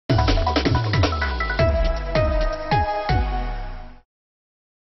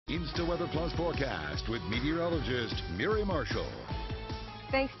Rains to Weather Plus forecast with meteorologist Mary Marshall.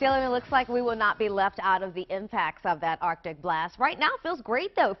 Thanks, Dylan. It looks like we will not be left out of the impacts of that Arctic blast. Right now, it feels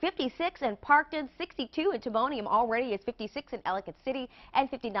great, though. 56 in Parkton, 62 in Timonium. Already it's 56 in Ellicott City and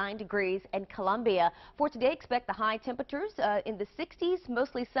 59 degrees in Columbia. For today, expect the high temperatures in the 60s,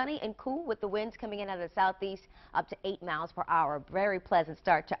 mostly sunny and cool with the winds coming in out of the southeast up to 8 miles per hour. Very pleasant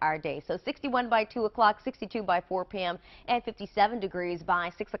start to our day. So 61 by 2 o'clock, 62 by 4 p.m., and 57 degrees by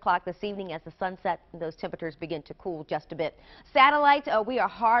 6 o'clock this evening as the sun sets and those temperatures begin to cool just a bit. Satellite, we are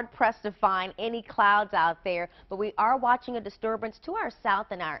hard pressed to find any clouds out there, but we are watching a disturbance to our south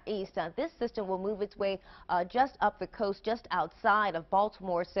and our east. This system will move its way just up the coast, just outside of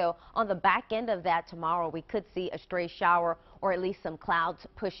Baltimore. So on the back end of that tomorrow, we could see a stray shower or at least some clouds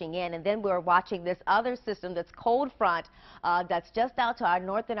pushing in. And then we're watching this other system, that's cold front, that's just out to our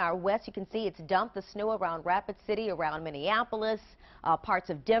north and our west. You can see it's dumped the snow around Rapid City, around Minneapolis,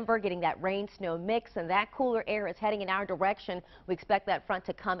 parts of Denver, getting that rain-snow mix, and that cooler air is heading in our direction. We expect that front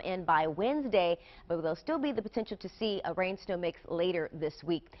to come in by Wednesday, but there'll still be the potential to see a rain-snow mix later this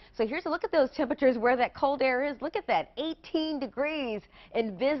week. So here's a look at those temperatures where that cold air is. Look at that, 18 degrees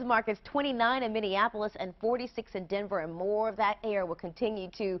in Bismarck. It's 29 in Minneapolis and 46 in Denver, and more of that air will continue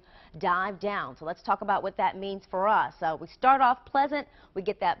to dive down. So let's talk about what that means for us. We start off pleasant. We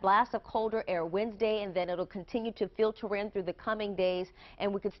get that blast of colder air Wednesday, and then it'll continue to filter in through the coming days,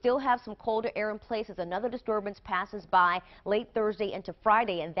 and we could still have some colder air in place as another disturbance passes by late Thursday into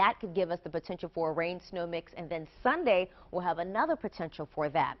Friday, and that could give us the potential for a rain-snow mix, and then Sunday we'll have another potential for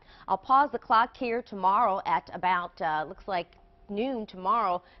that. I'll pause the clock here tomorrow at about, looks like noon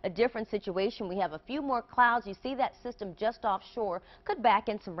tomorrow, a different situation. We have a few more clouds. You see that system just offshore could back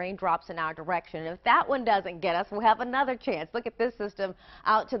in some raindrops in our direction. And if that one doesn't get us, we'll have another chance. Look at this system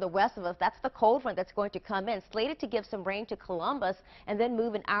out to the west of us. That's the cold front that's going to come in, slated to give some rain to Columbus and then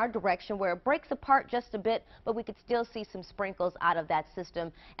move in our direction where it breaks apart just a bit, but we could still see some sprinkles out of that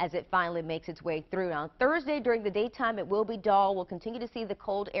system as it finally makes its way through. Now, Thursday during the daytime, it will be dull. We'll continue to see the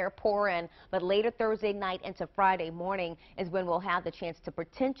cold air pour in, but later Thursday night into Friday morning is when we'll have the chance to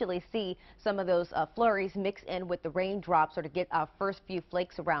potentially see some of those flurries mix in with the raindrops, or to get our first few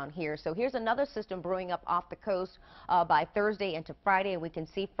flakes around here. So here's another system brewing up off the coast by Thursday into Friday, and we can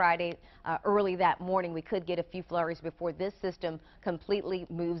see Friday early that morning we could get a few flurries before this system completely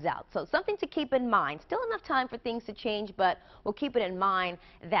moves out. So something to keep in mind. Still enough time for things to change, but we'll keep it in mind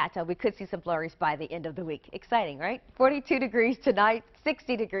that we could see some flurries by the end of the week. Exciting, right? 42 degrees tonight,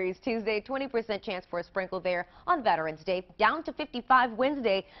 60 degrees Tuesday, 20% chance for a sprinkle there on Veterans Day, down to 55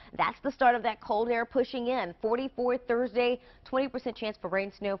 Wednesday. That's the start of that cold air pushing in. 44 Thursday, 20% chance for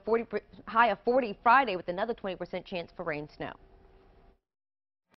rain snow, high of 40 Friday with another 20% chance for rain snow.